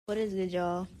What is good,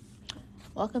 y'all?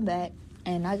 Welcome back.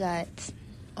 And I got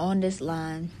On This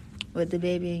Line with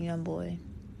DaBaby and Young Boy.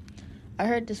 I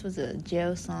heard this was a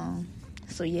jail song.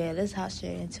 So yeah, let's hop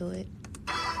straight into it.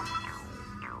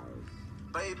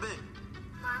 Baby,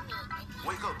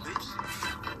 wake up, bitch.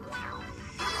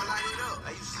 You light it up.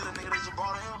 Hey, you see that nigga that just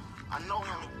brought him? I know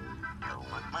him.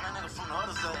 Man, that nigga from the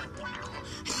other side.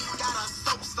 He got a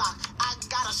soap stock. I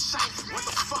got a shank. What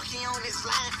the fuck he on this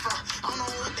line for? I don't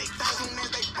know what they think. Soon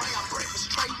as they bring our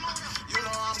breakfast straight, you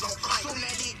know I'm gon' fight. Soon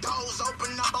as these doors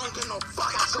open up, I don't give no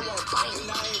fuck. I still won't bang.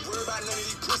 And I ain't worried about none of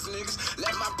these pussy niggas.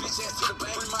 Let my bitch ass to the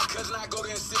bank. With my cousin, I go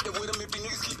there and sit there with him. If these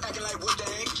niggas keep acting like what they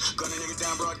ain't. Gun a nigga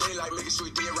down broad daylight, making sure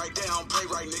he dead right there. I don't play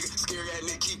right, nigga. Scary ass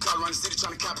nigga keep calling around the city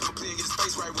trying to cop him a play and get his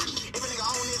face right with me. If a nigga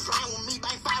on this line with me,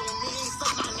 bang fight with me. Ain't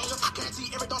say my nigga.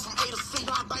 Guarantee everything from A to C.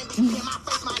 No, I bang bitch in my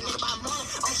face, my nigga by money.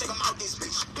 I'ma shake him out this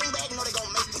bitch. Bring back, know they gon'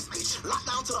 make this bitch. Lock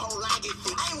down to the whole line get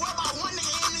fixed. I ain't worried about one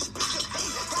nigga in this bitch. Hey,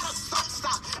 got a soap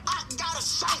stock. I got a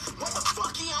shank. What the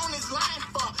fuck he on this line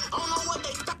for? I don't know what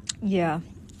they Yeah,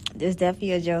 this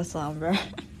definitely a jail song, bro.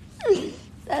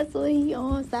 That's what he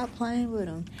on. Stop playing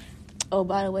with him. Oh,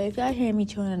 by the way, if y'all hear me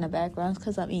chewing in the background, it's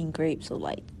because I'm eating grapes, so,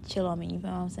 like, chill on me, you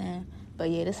know what I'm saying? But,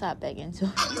 yeah, let's hop back into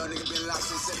it. Young nigga been locked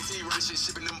since 17, running shit,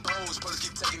 shipping them bones. Police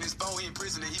keep taking his phone, he in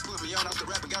prison, and he put me on off the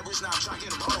rap and got rich, now I'm trying to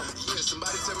get him home. Yeah,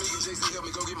 somebody tell me, Jay-Z help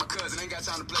me go get my cousin, ain't got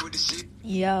time to play with this shit.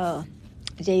 Yo,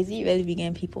 Jay-Z really be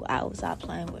getting people out. Stop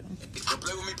playing with him. Don't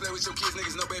play with me, play with your kids,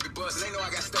 niggas, no baby buzz. And they know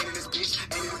I got stain in this bitch,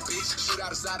 ain't it a bitch? Shoot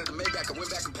out the side of the Maybach, I went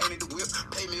back and painted the whip.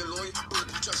 Pay me a lawyer, put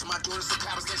the trucks on my door, some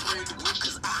cops can't spray the whip.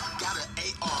 Cause I got an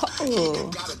AR, he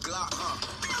got a Glock,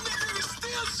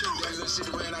 that little shit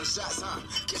ran out of shots, huh?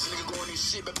 Catch a nigga going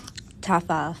this shit, but Top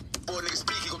 5. boy nigga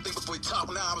speak, he gon' think before he talk.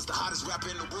 Now I was the hottest rapper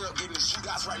in the world, getting the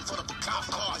shootouts right in front of a cop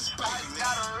car. I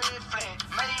got a red flag,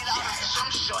 made out of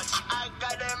some shorts. I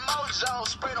got that mojo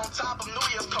sprayed on top of New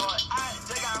Year's card.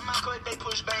 They got my quick, they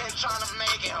push back, they tryna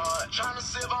make it hard. Tryna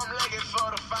sip, I'm legging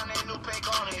for to find that new pink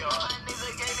on the yard. My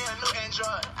nigga gave me a new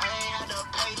Android, I ain't had to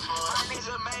pay for it. My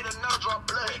nigga made a no drop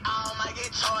blood, I might get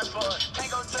charged for it.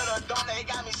 Can't go to the dome, they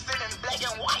got me sitting black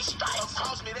and white stripes.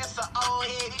 Across me, that's an old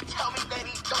head, he tell me that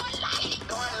he doing life.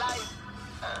 Doing life.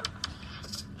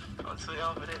 I'm too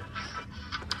young for this.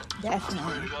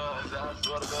 Definitely. I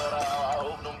swear to God, I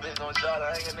hope them bitch don't try to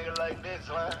hang a nigga like this,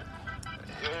 man.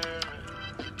 You hear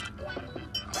me?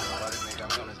 Why this nigga got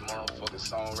me on this motherfucking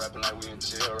song rapping like we in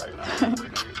jail right now?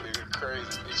 nigga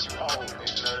crazy, bitch, you home.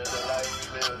 Nigga know that's the life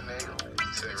we live, nigga.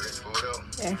 Say ready for it up.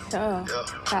 Yes, sir. Yeah.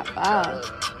 Top 5.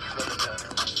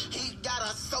 He got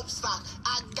a soap stock,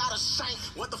 I got a shank.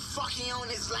 What the fuck he on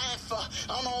his line for? I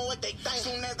don't know what they think.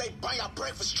 Soon as they bring our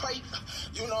breakfast straight,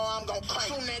 you know I'm gon'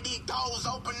 crank. Soon as these doors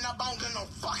open up, I don't give no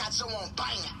fuck. I just won't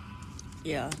bang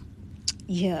it.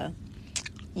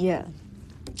 Yeah.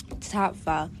 Top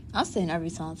 5. I'm saying every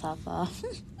song top 5.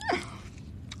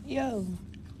 Yo.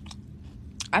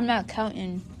 I'm not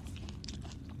counting.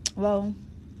 Well,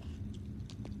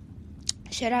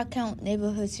 should I count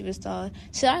Neighborhood Superstar?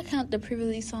 Should I count the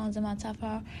pre-release songs in my top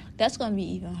 5? That's going to be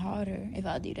even harder if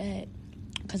I do that.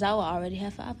 Because I will already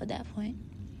have 5 at that point.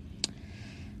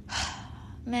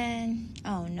 Man, I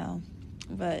don't know.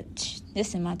 But this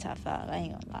is my top 5. I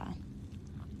ain't going to lie.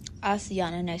 I'll see y'all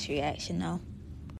in the next reaction, though.